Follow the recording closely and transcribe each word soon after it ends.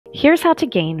Here's how to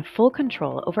gain full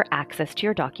control over access to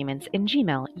your documents in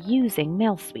Gmail using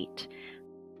Mailsuite.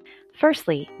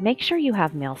 Firstly, make sure you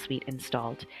have Mailsuite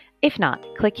installed. If not,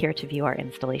 click here to view our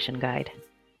installation guide.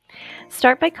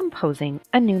 Start by composing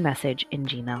a new message in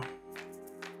Gmail.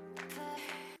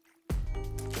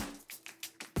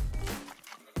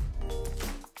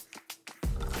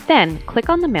 Then, click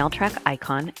on the mail track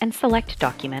icon and select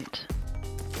Document.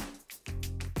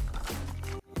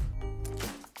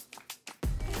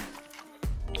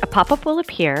 A pop-up will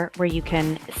appear where you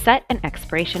can set an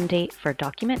expiration date for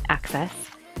document access,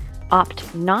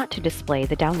 opt not to display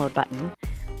the download button,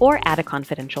 or add a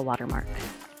confidential watermark.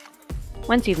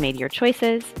 Once you've made your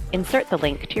choices, insert the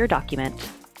link to your document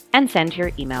and send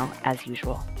your email as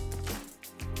usual.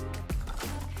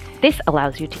 This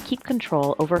allows you to keep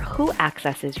control over who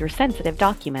accesses your sensitive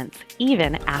documents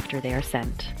even after they are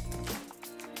sent.